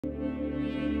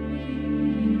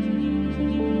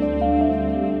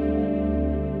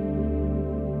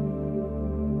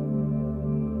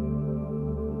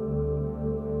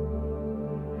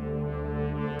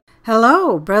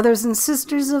Hello, brothers and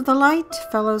sisters of the light,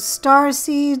 fellow star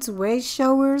seeds, way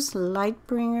showers, light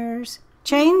bringers,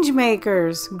 change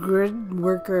makers, grid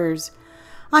workers.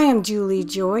 I am Julie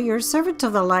Joy, your servant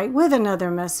of the light, with another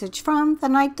message from the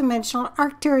Ninth Dimensional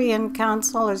Arcturian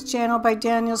Council as channeled by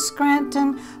Daniel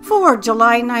Scranton for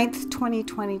July 9th,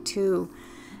 2022.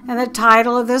 And the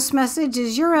title of this message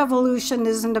is Your Evolution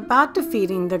Isn't About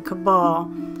Defeating the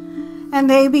Cabal. And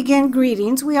they begin,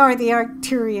 greetings. We are the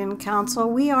Arcturian Council.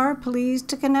 We are pleased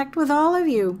to connect with all of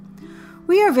you.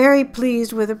 We are very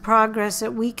pleased with the progress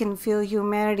that we can feel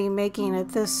humanity making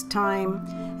at this time.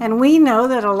 And we know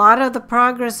that a lot of the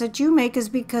progress that you make is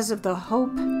because of the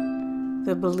hope,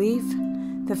 the belief,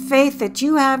 the faith that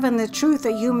you have in the truth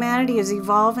that humanity is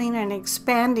evolving and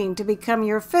expanding to become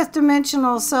your fifth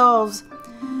dimensional selves.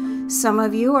 Some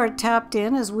of you are tapped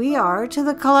in, as we are, to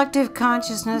the collective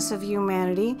consciousness of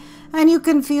humanity, and you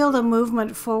can feel the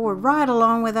movement forward right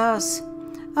along with us.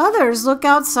 Others look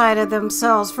outside of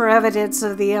themselves for evidence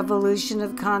of the evolution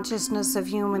of consciousness of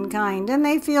humankind, and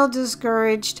they feel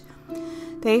discouraged.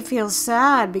 They feel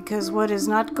sad because what is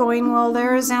not going well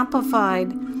there is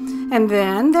amplified. And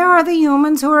then there are the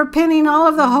humans who are pinning all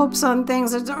of the hopes on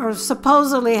things that are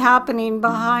supposedly happening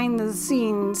behind the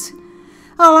scenes.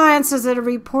 Alliances that are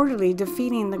reportedly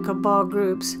defeating the Cabal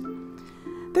groups.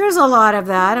 There's a lot of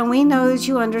that, and we know that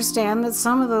you understand that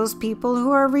some of those people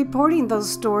who are reporting those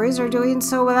stories are doing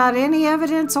so without any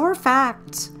evidence or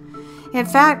facts. In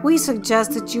fact, we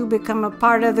suggest that you become a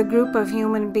part of the group of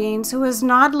human beings who is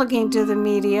not looking to the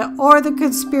media or the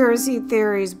conspiracy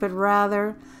theories, but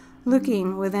rather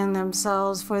looking within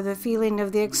themselves for the feeling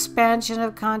of the expansion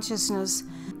of consciousness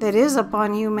that is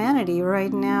upon humanity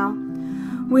right now.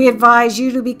 We advise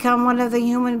you to become one of the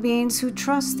human beings who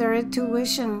trust their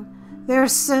intuition, their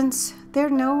sense, their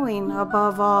knowing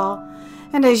above all.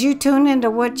 And as you tune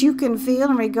into what you can feel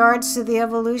in regards to the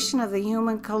evolution of the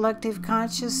human collective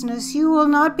consciousness, you will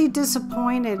not be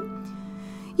disappointed.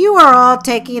 You are all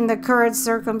taking the current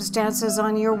circumstances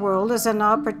on your world as an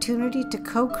opportunity to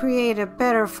co-create a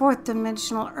better fourth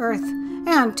dimensional Earth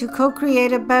and to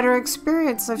co-create a better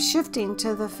experience of shifting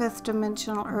to the fifth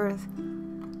dimensional Earth.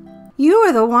 You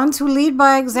are the ones who lead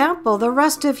by example the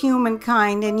rest of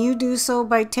humankind, and you do so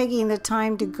by taking the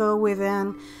time to go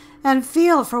within and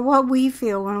feel for what we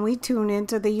feel when we tune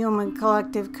into the human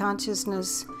collective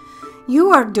consciousness.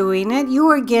 You are doing it, you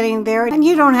are getting there, and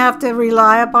you don't have to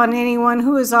rely upon anyone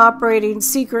who is operating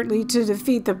secretly to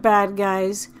defeat the bad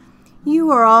guys.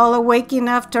 You are all awake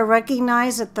enough to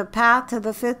recognize that the path to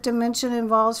the fifth dimension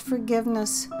involves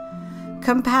forgiveness,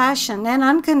 compassion, and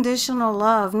unconditional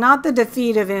love, not the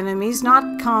defeat of enemies,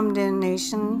 not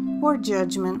condemnation or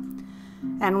judgment.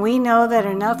 And we know that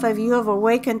enough of you have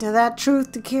awakened to that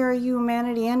truth to carry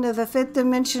humanity into the fifth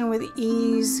dimension with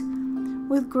ease,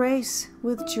 with grace,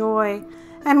 with joy,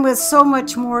 and with so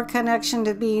much more connection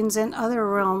to beings in other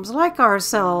realms like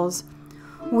ourselves.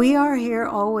 We are here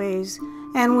always,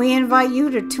 and we invite you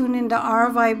to tune into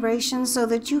our vibration so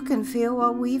that you can feel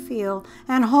what we feel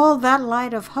and hold that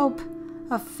light of hope,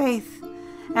 of faith,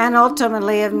 and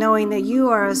ultimately of knowing that you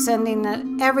are ascending, that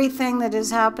everything that is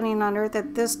happening on earth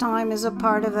at this time is a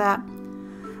part of that.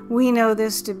 We know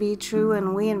this to be true,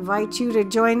 and we invite you to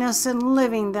join us in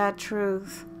living that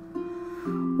truth.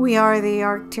 We are the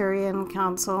Arcturian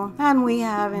Council, and we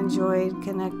have enjoyed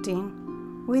connecting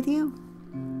with you.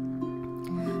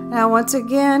 Now, once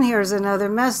again, here's another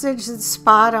message that's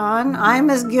spot on. I'm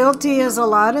as guilty as a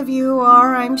lot of you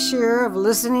are, I'm sure, of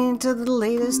listening to the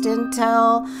latest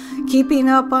intel, keeping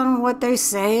up on what they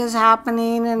say is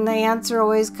happening, and the answer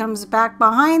always comes back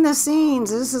behind the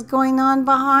scenes. This is going on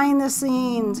behind the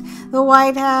scenes. The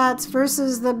white hats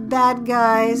versus the bad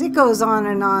guys. It goes on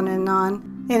and on and on.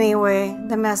 Anyway,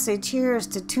 the message here is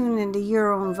to tune into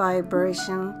your own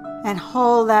vibration and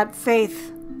hold that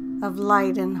faith of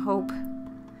light and hope.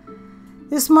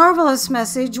 This marvelous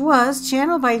message was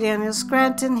channeled by Daniel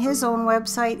Scranton. His own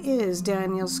website is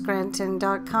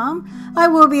danielscranton.com. I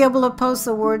will be able to post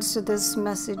the words to this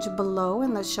message below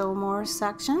in the Show More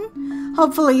section.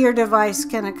 Hopefully your device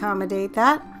can accommodate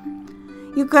that.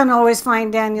 You can always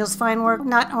find Daniel's fine work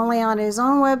not only on his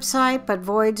own website, but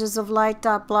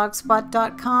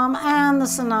voyagesoflight.blogspot.com and the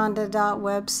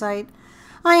Sananda.website.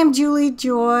 I am Julie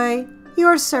Joy,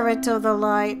 your servant of the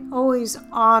light, always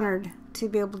honored to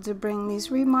be able to bring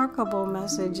these remarkable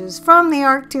messages from the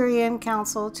Arcturian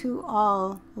Council to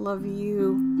all of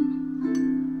you.